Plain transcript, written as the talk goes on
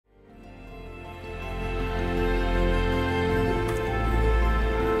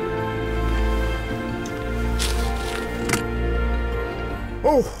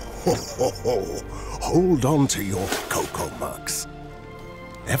Oh, ho, ho, ho. Hold on to your cocoa mugs.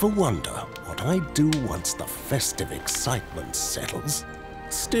 Ever wonder what I'd do once the festive excitement settles?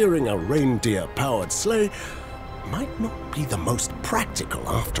 Steering a reindeer-powered sleigh might not be the most practical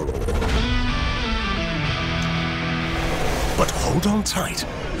after all. But hold on tight,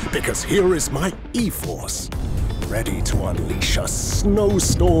 because here is my e-4ORCE, ready to unleash a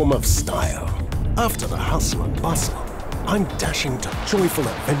snowstorm of style. After the hustle and bustle, I'm dashing to joyful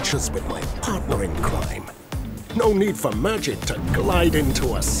adventures with my partner in crime. No need for magic to glide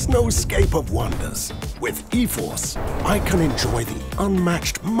into a snowscape of wonders. With e-4ORCE, I can enjoy the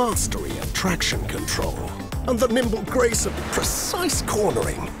unmatched mastery of traction control and the nimble grace of precise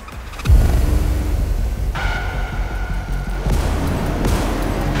cornering.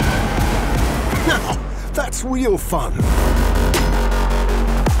 Now, that's real fun.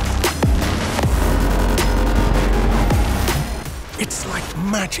 It's like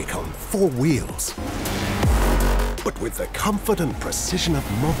magic on 4 wheels. But with the comfort and precision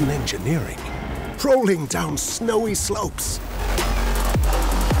of modern engineering, rolling down snowy slopes,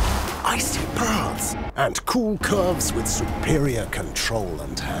 icy paths, and cool curves with superior control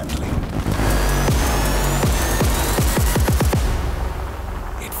and handling.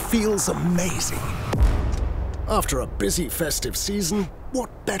 It feels amazing. After a busy festive season, what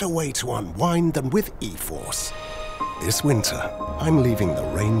better way to unwind than with e-4ORCE? This winter, I'm leaving the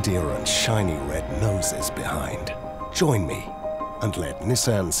reindeer and shiny red noses behind. Join me and let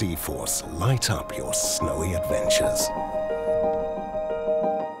Nissan's e-4ORCE light up your snowy adventures.